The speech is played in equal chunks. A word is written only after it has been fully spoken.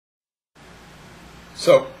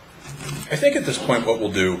So I think at this point what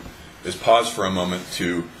we'll do is pause for a moment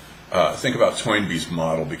to think about Toynbee's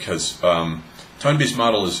model, because Toynbee's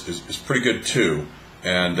model is pretty good too,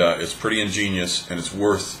 and it's pretty ingenious, and it's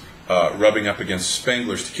worth rubbing up against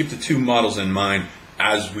Spengler's to keep the two models in mind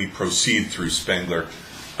as we proceed through Spengler.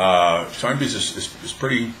 Toynbee's is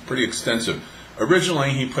pretty extensive. Originally,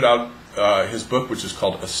 he put out his book, which is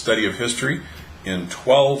called A Study of History, in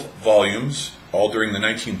 12 volumes, all during the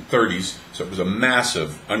 1930s, so it was a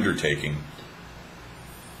massive undertaking.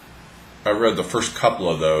 I read the first couple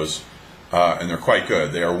of those, and they're quite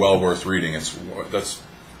good. They are well worth reading. That's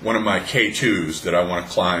one of my K2s that I want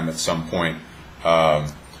to climb at some point,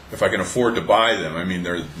 if I can afford to buy them. I mean,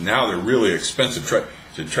 they're really expensive.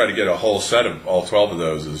 To try to get a whole set of all 12 of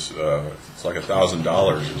those is it's like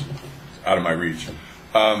 $1,000. Out of my reach.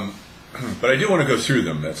 But I do want to go through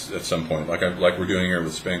them at some point, like we're doing here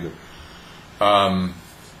with Spengler.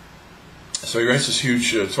 So he writes this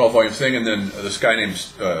huge 12-volume thing, and then this guy named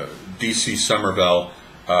D.C. Somervell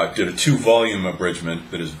did a 2-volume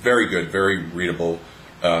abridgment that is very good, very readable.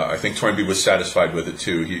 I think Toynbee was satisfied with it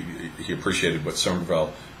too. He appreciated what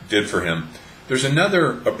Somervell did for him. There's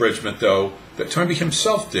another abridgment, though, that Toynbee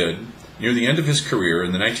himself did near the end of his career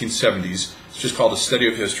in the 1970s. It's just called A Study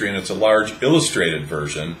of History, and it's a large illustrated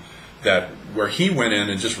version where he went in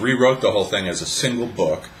and just rewrote the whole thing as a single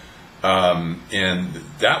book. And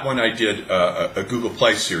that one I did a Google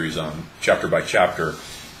Play series on, chapter by chapter.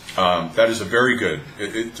 That is a very good.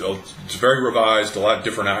 It's very revised, a lot of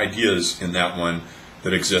different ideas in that one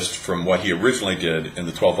that exist from what he originally did in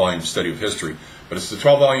the 12-volume Study of History. But it's the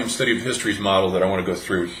 12-volume Study of History's model that I want to go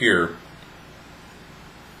through here.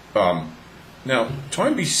 Now,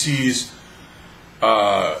 Toynbee sees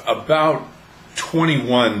about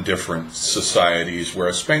 21 different societies,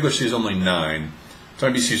 whereas Spengler sees only 9.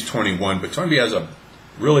 Toynbee sees 21, but Toynbee has a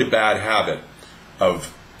really bad habit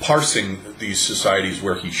of parsing these societies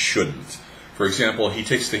where he shouldn't. For example, he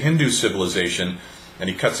takes the Hindu civilization and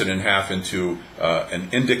he cuts it in half into an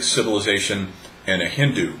Indic civilization and a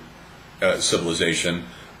Hindu civilization.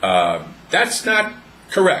 That's not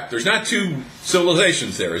correct. There's not 2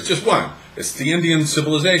 civilizations there. It's just one. It's the Indian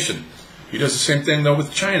civilization. He does the same thing, though,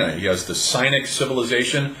 with China. He has the Sinic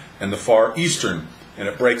civilization and the Far Eastern, and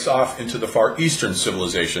it breaks off into the Far Eastern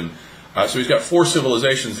civilization. So he's got 4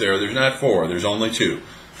 civilizations there. There's not 4. There's only 2.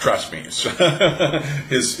 Trust me. His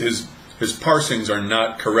parsings are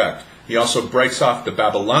not correct. He also breaks off the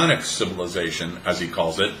Babylonic civilization, as he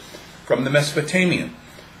calls it, from the Mesopotamian.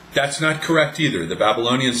 That's not correct either. The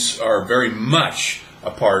Babylonians are very much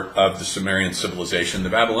a part of the Sumerian civilization. The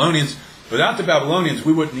Babylonians, without the Babylonians,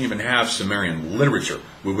 we wouldn't even have Sumerian literature.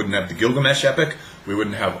 We wouldn't have the Gilgamesh epic. We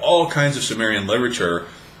wouldn't have all kinds of Sumerian literature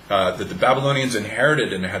that the Babylonians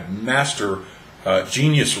inherited and had master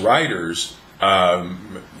genius writers,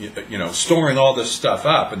 storing all this stuff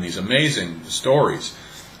up in these amazing stories.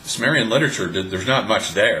 Sumerian literature, there's not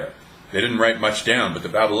much there. They didn't write much down, but the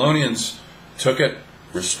Babylonians took it,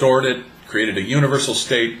 restored it, created a universal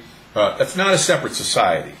state. That's not a separate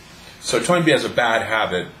society. So Toynbee has a bad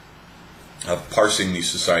habit of parsing these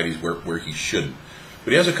societies where he shouldn't.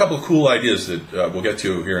 But he has a couple of cool ideas that we'll get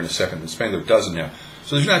to here in a second that Spengler doesn't have.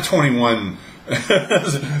 So there's not 21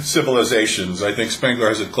 civilizations. I think Spengler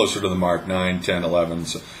has it closer to the mark, 9, 10, 11.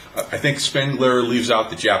 So I think Spengler leaves out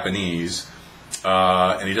the Japanese,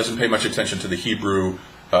 and he doesn't pay much attention to the Hebrew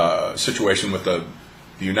situation with the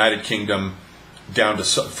United Kingdom down to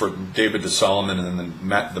for David to Solomon and then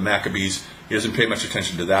the Maccabees. He doesn't pay much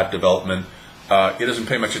attention to that development. He doesn't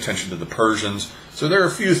pay much attention to the Persians. So there are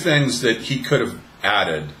a few things that he could have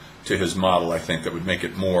added to his model, I think, that would make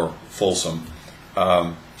it more fulsome.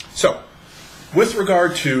 So, with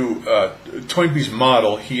regard to Toynbee's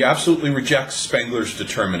model, he absolutely rejects Spengler's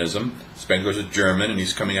determinism. Spengler's a German, and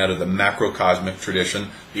he's coming out of the macrocosmic tradition,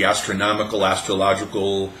 the astronomical,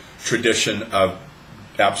 astrological tradition of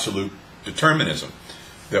absolute determinism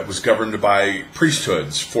that was governed by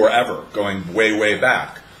priesthoods forever, going way, way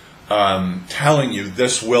back, telling you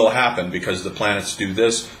this will happen because the planets do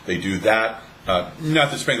this, they do that.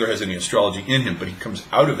 Not that Spengler has any astrology in him, but he comes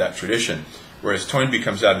out of that tradition, whereas Toynbee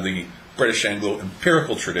comes out of the British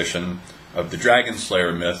Anglo-empirical tradition of the dragon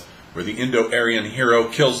slayer myth, where the Indo-Aryan hero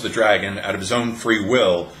kills the dragon out of his own free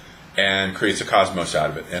will and creates a cosmos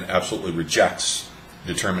out of it, and absolutely rejects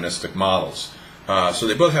deterministic models. So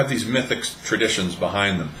they both have these mythic traditions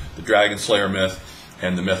behind them, the dragon slayer myth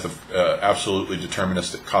and the myth of absolutely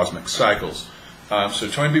deterministic cosmic cycles. So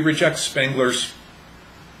Toynbee rejects Spengler's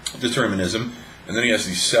determinism, and then he has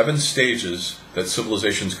these 7 stages that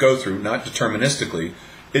civilizations go through, not deterministically.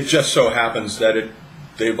 It just so happens that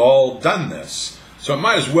they've all done this. So it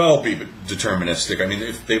might as well be deterministic. I mean,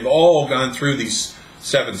 if they've all gone through these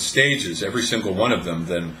 7 stages, every single one of them,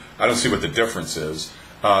 then I don't see what the difference is.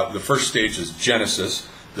 The first stage is Genesis.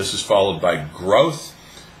 This is followed by growth,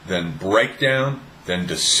 then breakdown, then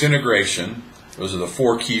disintegration. Those are the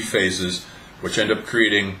 4 key phases, which end up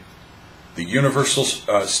creating the universal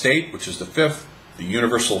state, which is the 5th, the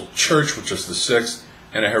universal church, which is the 6th,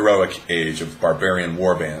 and a heroic age of barbarian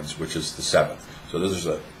warbands, which is the 7th. So those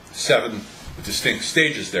are the 7 distinct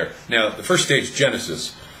stages there. Now, the first stage,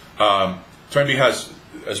 Genesis, Toynbee has,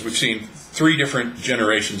 as we've seen, 3 different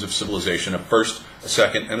generations of civilization, a first, a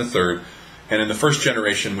second, and a third. And in the first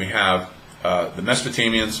generation, we have the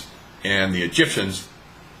Mesopotamians and the Egyptians.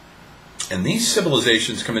 And these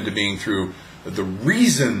civilizations come into being through the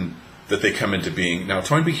reason that they come into being. Now,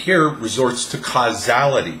 Toynbee here resorts to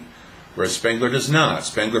causality, whereas Spengler does not.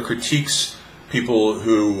 Spengler critiques people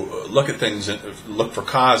who look at things and look for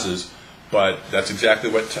causes, but that's exactly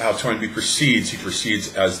how Toynbee proceeds. He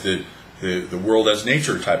proceeds as the world as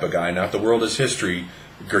nature type of guy, not the world as history,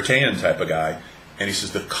 Goethean type of guy. And he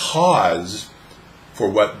says the cause for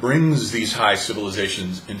what brings these high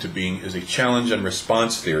civilizations into being is a challenge and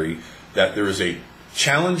response theory, that there is a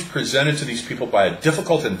challenge presented to these people by a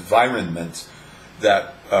difficult environment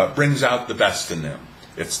that brings out the best in them.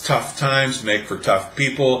 It's tough times make for tough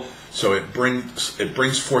people, so it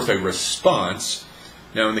brings forth a response.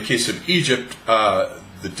 Now, in the case of Egypt,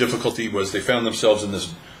 the difficulty was they found themselves in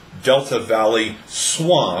this Delta Valley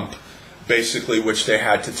swamp, basically, which they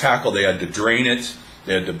had to tackle. They had to drain it,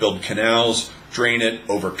 they had to build canals, drain it,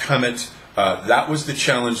 overcome it. That was the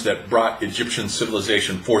challenge that brought Egyptian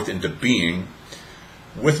civilization forth into being.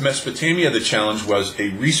 With Mesopotamia, the challenge was a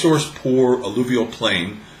resource-poor alluvial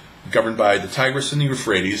plain governed by the Tigris and the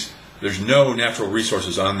Euphrates. There's no natural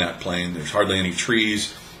resources on that plain. There's hardly any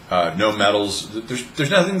trees, no metals.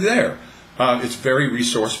 There's nothing there. It's very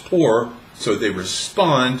resource-poor, so they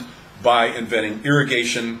respond by inventing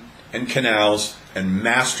irrigation and canals and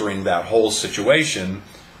mastering that whole situation,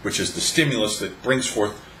 which is the stimulus that brings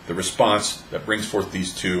forth the response that brings forth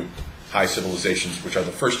these 2 high civilizations, which are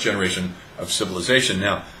the first generation of civilization.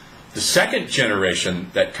 Now, the second generation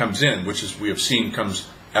that comes in, which as we have seen comes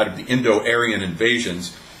out of the Indo-Aryan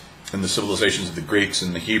invasions and the civilizations of the Greeks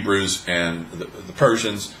and the Hebrews and the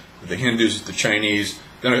Persians, the Hindus, the Chinese,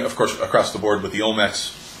 then of course across the board with the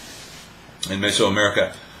Olmecs in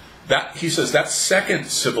Mesoamerica. That, he says, that second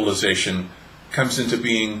civilization comes into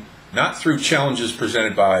being not through challenges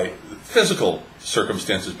presented by physical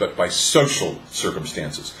circumstances, but by social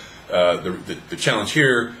circumstances. The challenge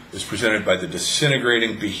here is presented by the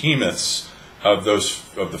disintegrating behemoths of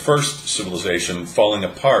the first civilization falling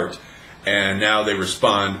apart, and now they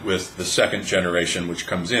respond with the second generation, which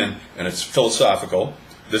comes in, and it's philosophical.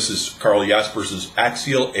 This is Karl Jaspers's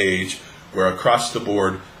axial age, where across the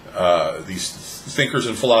board these thinkers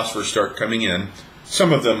and philosophers start coming in.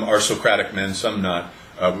 Some of them are Socratic men, some not.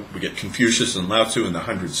 We get Confucius and Lao Tzu in the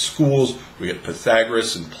 100 schools. We get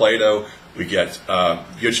Pythagoras and Plato. We get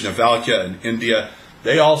Yajnavalkya in India.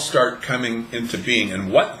 They all start coming into being,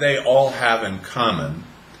 and what they all have in common,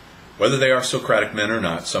 whether they are Socratic men or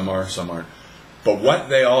not, some are, some aren't, but what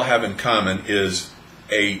they all have in common is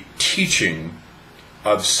a teaching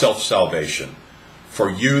of self-salvation. For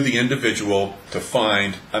you, the individual, to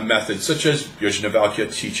find a method, such as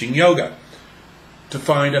Yajnavalkya teaching yoga, to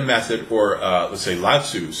find a method, or let's say Lao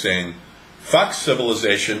Tzu saying, fuck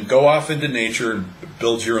civilization, go off into nature and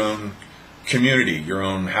build your own community, your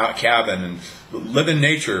own cabin, and live in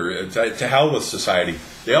nature, to hell with society.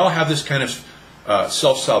 They all have this kind of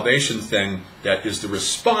self-salvation thing that is the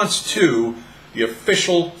response to the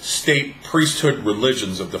official state priesthood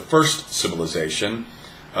religions of the first civilization.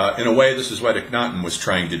 In a way, this is what Akhenaten was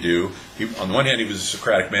trying to do. On the one hand, he was a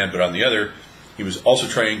Socratic man, but on the other, he was also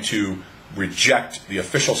trying to reject the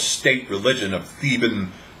official state religion of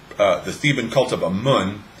the Theban cult of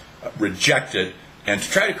Amun, reject it, and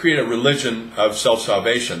to try to create a religion of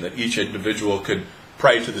self-salvation, that each individual could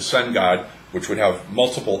pray to the sun god, which would have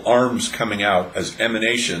multiple arms coming out as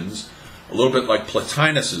emanations, a little bit like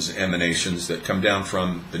Plotinus's emanations that come down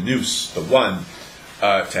from the nous, the one,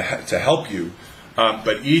 to help you.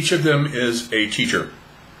 But each of them is a teacher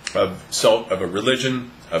of a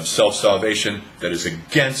religion of self-salvation that is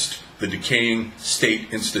against the decaying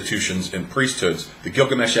state institutions and priesthoods. The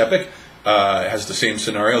Gilgamesh epic has the same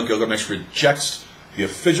scenario. Gilgamesh rejects the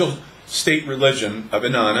official state religion of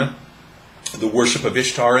Inanna, the worship of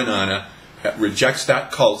Ishtar Inanna, rejects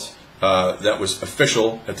that cult that was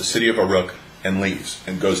official at the city of Uruk, and leaves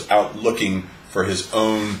and goes out looking for his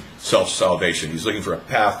own self-salvation. He's looking for a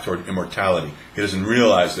path toward immortality. He doesn't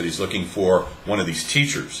realize that he's looking for one of these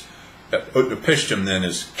teachers. Utnapishtim then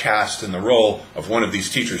is cast in the role of one of these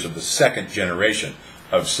teachers of the second generation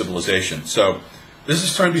of civilization. So this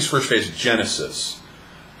is Toynbee's first phase, Genesis.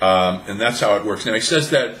 And that's how it works. Now, he says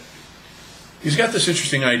that he's got this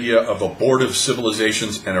interesting idea of abortive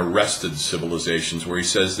civilizations and arrested civilizations, where he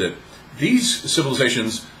says that these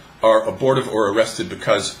civilizations are abortive or arrested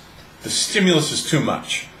because the stimulus is too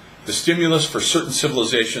much. The stimulus for certain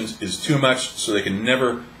civilizations is too much, so they can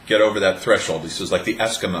never get over that threshold. He says, like the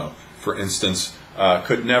Eskimo, for instance,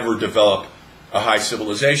 could never develop a high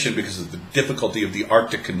civilization because of the difficulty of the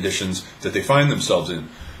Arctic conditions that they find themselves in.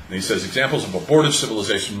 And he says examples of abortive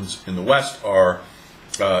civilizations in the West are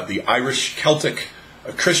the Irish Celtic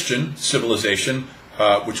Christian civilization,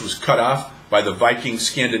 which was cut off by the Viking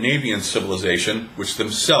Scandinavian civilization, which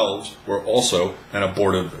themselves were also an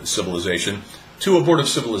abortive civilization. Two abortive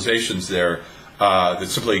civilizations there that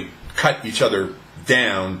simply cut each other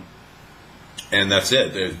down, and that's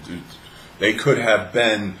it. They could have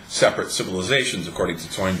been separate civilizations, according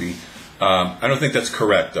to Toynbee. I don't think that's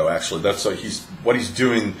correct, though, actually. That's what he's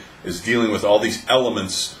doing is dealing with all these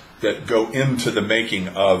elements that go into the making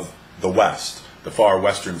of the West, the far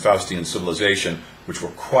Western Faustian civilization, which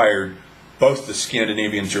required both the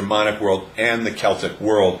Scandinavian Germanic world and the Celtic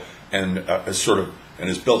world, and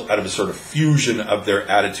is built out of a sort of fusion of their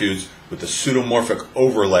attitudes with the pseudomorphic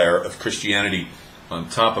overlayer of Christianity on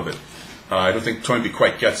top of it. I don't think Toynbee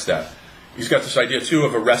quite gets that. He's got this idea, too,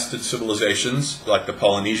 of arrested civilizations, like the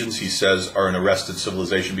Polynesians, he says, are an arrested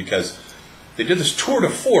civilization because they did this tour de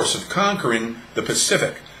force of conquering the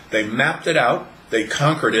Pacific. They mapped it out, they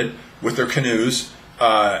conquered it with their canoes,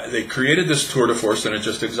 they created this tour de force, and it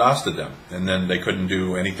just exhausted them, and then they couldn't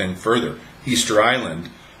do anything further. Easter Island,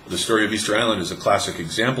 the story of Easter Island is a classic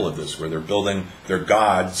example of this, where they're building their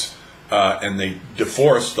gods, and they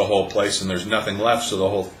deforest the whole place, and there's nothing left, so the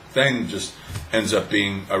whole thing just ends up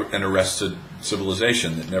being an arrested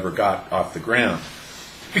civilization that never got off the ground.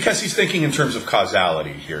 Because he's thinking in terms of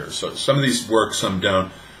causality here. So some of these work, some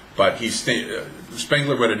don't, but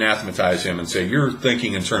Spengler would anathematize him and say, you're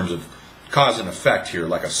thinking in terms of cause and effect here,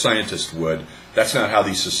 like a scientist would. That's not how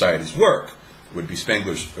these societies work, would be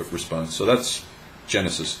Spengler's response. So that's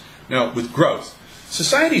Genesis. Now, with growth,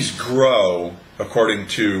 societies grow, according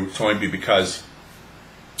to Toynbee, because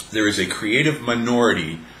there is a creative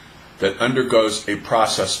minority that undergoes a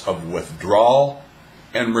process of withdrawal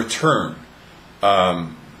and return.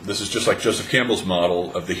 This is just like Joseph Campbell's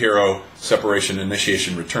model of the hero, separation,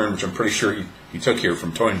 initiation, return, which I'm pretty sure he took here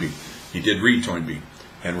from Toynbee. He did read Toynbee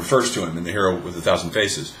and refers to him in The Hero with a Thousand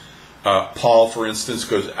Faces. Paul, for instance,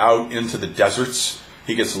 goes out into the deserts.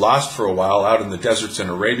 He gets lost for a while out in the deserts in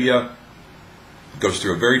Arabia, goes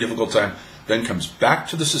through a very difficult time, then comes back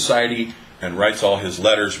to the society and writes all his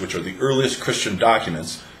letters, which are the earliest Christian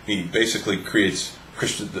documents. He basically creates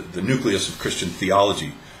the nucleus of Christian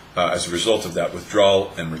theology as a result of that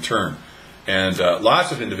withdrawal and return. And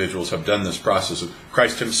lots of individuals have done this process of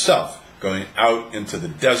Christ himself going out into the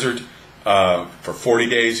desert for 40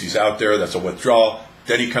 days. He's out there. That's a withdrawal.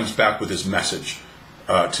 Then he comes back with his message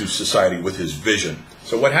to society, with his vision.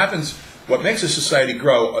 So what happens, what makes a society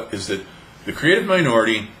grow is that the creative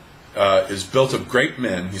minority is built of great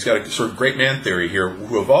men. He's got a sort of great man theory here,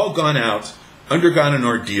 who have all gone out, undergone an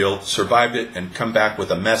ordeal, survived it, and come back with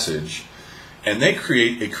a message. And they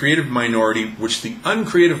create a creative minority which the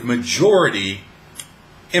uncreative majority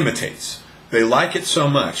imitates. They like it so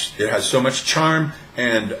much, it has so much charm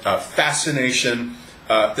and fascination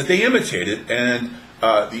that they imitate it, and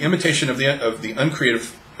the imitation of the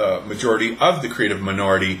uncreative majority of the creative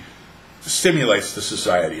minority stimulates the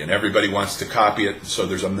society, and everybody wants to copy it. So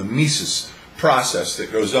there's a mimesis process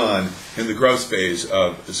that goes on in the growth phase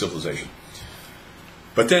of the civilization.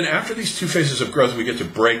 But then after these two phases of growth, we get to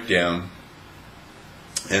breakdown,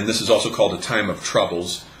 and this is also called a time of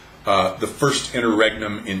troubles. The first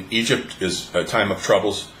interregnum in Egypt is a time of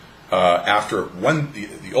troubles. After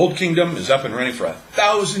the Old Kingdom is up and running for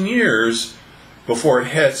 1,000 years before it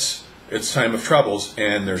hits its time of troubles,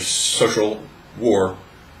 and there's social war,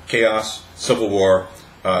 chaos, civil war.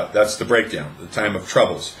 That's the breakdown, the time of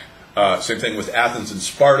troubles. Same thing with Athens and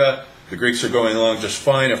Sparta. The Greeks are going along just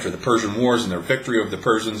fine after the Persian Wars and their victory over the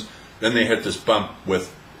Persians. Then they hit this bump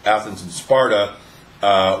with Athens and Sparta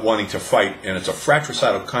wanting to fight, and it's a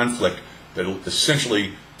fratricidal conflict that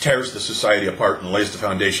essentially tears the society apart and lays the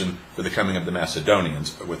foundation for the coming of the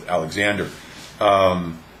Macedonians with Alexander.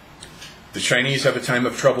 The Chinese have a time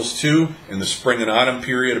of troubles too. In the spring and autumn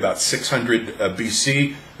period, about 600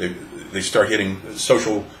 BC, they start hitting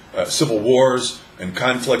social civil wars and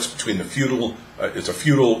conflicts between the feudal. It's a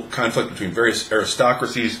feudal conflict between various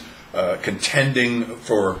aristocracies contending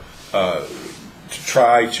to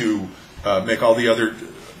try to make all the other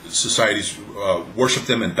societies worship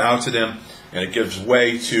them and bow to them, and it gives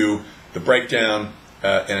way to the breakdown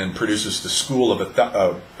and produces the school of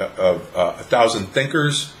a thousand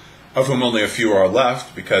thinkers, of whom only a few are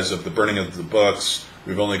left because of the burning of the books.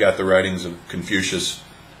 We've only got the writings of Confucius,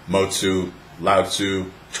 Mo-tzu, Lao Tzu,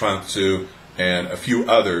 Chuang Tzu, and a few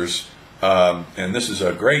others. And this is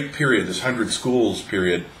a great period, this 100 schools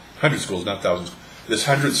period, 100 schools, not thousands. This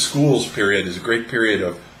 100 schools period is a great period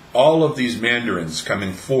of all of these mandarins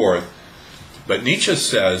coming forth. But Nietzsche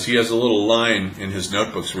says, he has a little line in his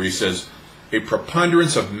notebooks where he says, a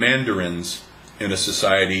preponderance of mandarins in a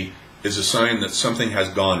society is a sign that something has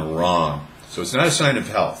gone wrong. So it's not a sign of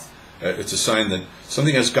health. It's a sign that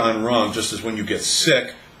something has gone wrong, just as when you get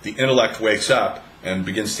sick, the intellect wakes up and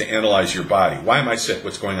begins to analyze your body. Why am I sick?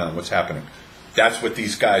 What's going on? What's happening? That's what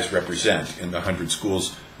these guys represent in the 100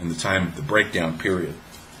 schools in the time of the breakdown period.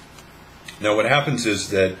 Now what happens is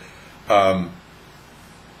that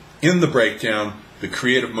in the breakdown, the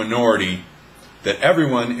creative minority that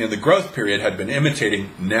everyone in the growth period had been imitating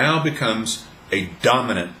now becomes a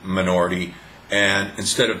dominant minority, and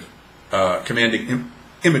instead of commanding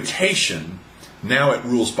imitation, now it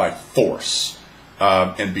rules by force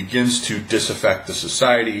and begins to disaffect the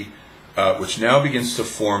society, which now begins to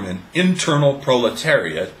form an internal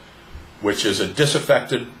proletariat, which is a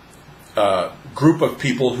disaffected group of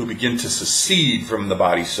people who begin to secede from the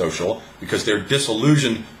body social because they're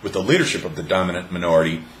disillusioned with the leadership of the dominant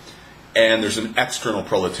minority. And there's an external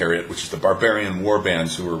proletariat, which is the barbarian war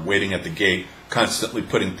bands who are waiting at the gate, constantly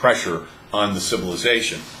putting pressure on the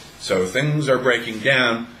civilization. So things are breaking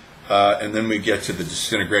down, and then we get to the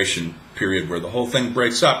disintegration period where the whole thing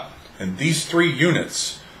breaks up. And these three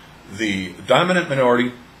units, the dominant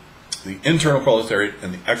minority, the internal proletariat,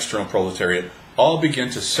 and the external proletariat, all begin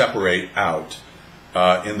to separate out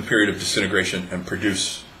in the period of disintegration and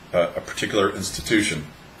produce a particular institution.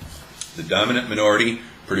 The dominant minority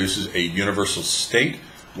produces a universal state,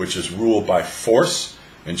 which is ruled by force.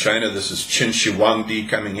 In China, this is Qin Shi Huangdi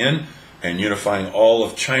coming in and unifying all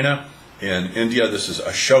of China. In India, this is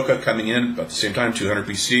Ashoka coming in about the same time, 200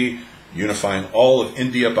 BC, unifying all of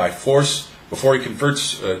India by force before he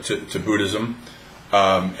converts to Buddhism.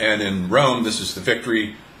 And in Rome, this is the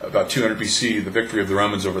victory, about 200 BC, the victory of the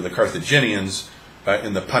Romans over the Carthaginians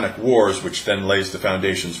in the Punic Wars, which then lays the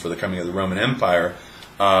foundations for the coming of the Roman Empire.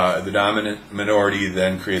 The dominant minority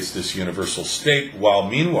then creates this universal state, while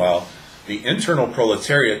meanwhile the internal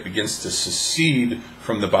proletariat begins to secede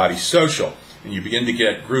from the body social. And you begin to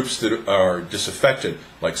get groups that are disaffected,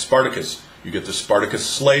 like Spartacus. You get the Spartacus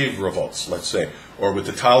slave revolts, let's say. Or with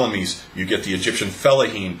the Ptolemies, you get the Egyptian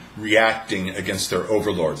Fellahin reacting against their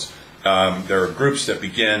overlords. There are groups that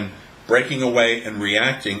begin breaking away and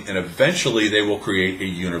reacting, and eventually they will create a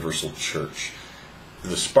universal church.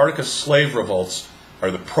 The Spartacus slave revolts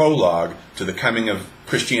are the prologue to the coming of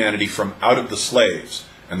Christianity from out of the slaves.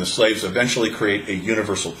 And the slaves eventually create a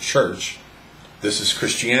universal church. This is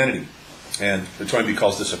Christianity. And Toynbee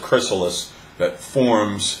calls this a chrysalis that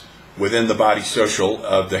forms within the body social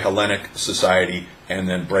of the Hellenic society and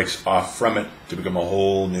then breaks off from it to become a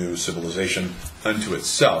whole new civilization unto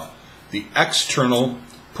itself. The external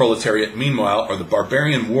proletariat, meanwhile, are the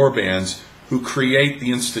barbarian war bands who create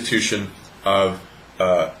the institution of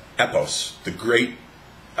epos, the great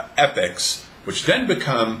epics, which then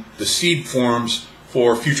become the seed forms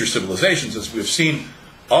for future civilizations. As we have seen,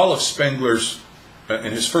 all of Spengler's,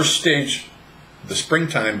 in his first stage, the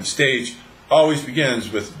springtime stage, always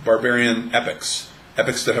begins with barbarian epics.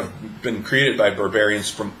 Epics that have been created by barbarians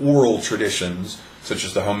from oral traditions, such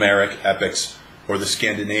as the Homeric epics, or the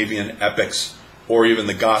Scandinavian epics, or even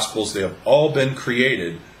the Gospels. They have all been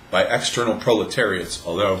created by external proletariats,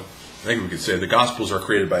 although I think we could say the Gospels are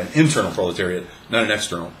created by an internal proletariat, not an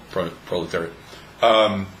external proletariat.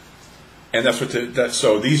 And that's what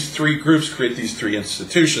so these three groups create these three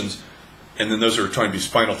institutions, and then those are Toynbee's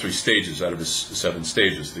final three stages out of his 7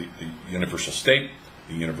 stages: the universal state,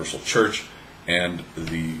 the universal church, and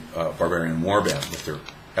the barbarian warband with their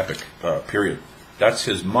epic period. That's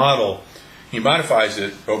his model. He modifies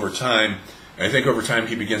it over time, and I think over time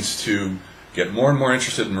he begins to get more and more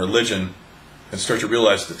interested in religion and start to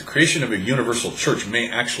realize that the creation of a universal church may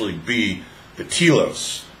actually be the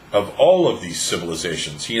telos of all of these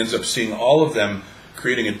civilizations. He ends up seeing all of them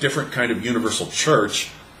creating a different kind of universal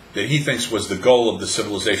church that he thinks was the goal of the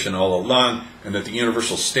civilization all along, and that the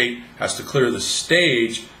universal state has to clear the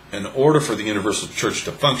stage in order for the universal church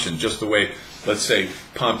to function, just the way, let's say,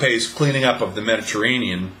 Pompey's cleaning up of the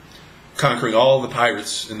Mediterranean, conquering all the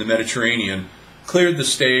pirates in the Mediterranean, cleared the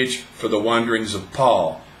stage for the wanderings of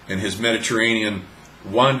Paul and his Mediterranean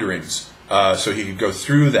wanderings. so he could go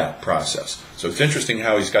through that process. So it's interesting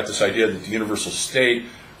how he's got this idea that the universal state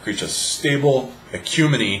creates a stable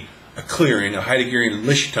ecumeny, a clearing, a Heideggerian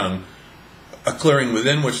Lichtung, a clearing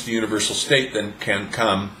within which the universal state then can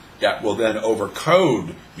come that will then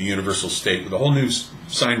overcode the universal state with a whole new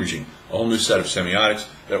sign regime, a whole new set of semiotics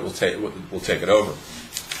that will take it over.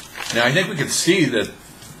 Now, I think we can see that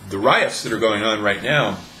the riots that are going on right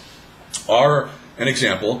now are an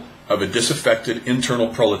example of a disaffected internal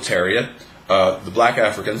proletariat, the black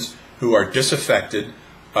Africans, who are disaffected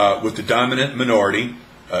with the dominant minority,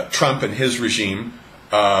 Trump and his regime,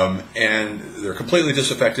 and they're completely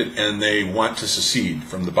disaffected, and they want to secede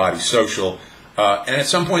from the body social. And at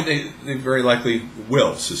some point, they very likely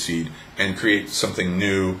will secede and create something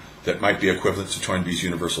new that might be equivalent to Toynbee's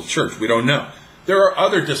Universal Church. We don't know. There are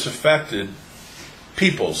other disaffected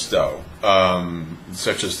peoples, though,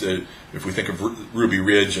 such as if we think of Ruby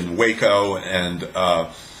Ridge and Waco and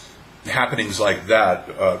happenings like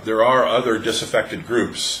that, there are other disaffected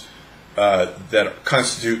groups that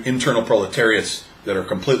constitute internal proletariats that are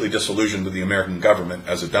completely disillusioned with the American government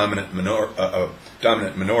as a dominant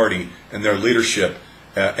minority and their leadership,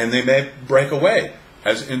 and they may break away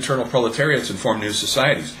as internal proletariats and form new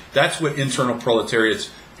societies. That's what internal proletariats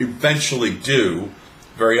eventually do,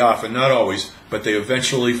 very often, not always, but they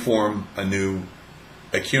eventually form a new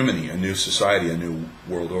ecumeny, a new society, a new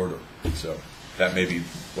world order. So that may be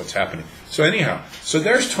what's happening. So anyhow, so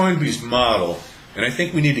there's Toynbee's model, and I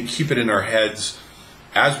think we need to keep it in our heads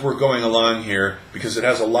as we're going along here, because it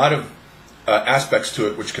has a lot of aspects to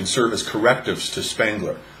it which can serve as correctives to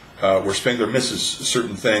Spengler. Where Spengler misses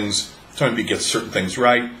certain things, Toynbee gets certain things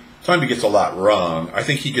right. Toynbee gets a lot wrong. I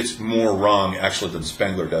think he gets more wrong, actually, than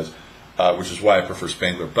Spengler does, which is why I prefer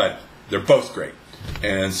Spengler. But they're both great.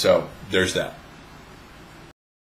 And so there's that.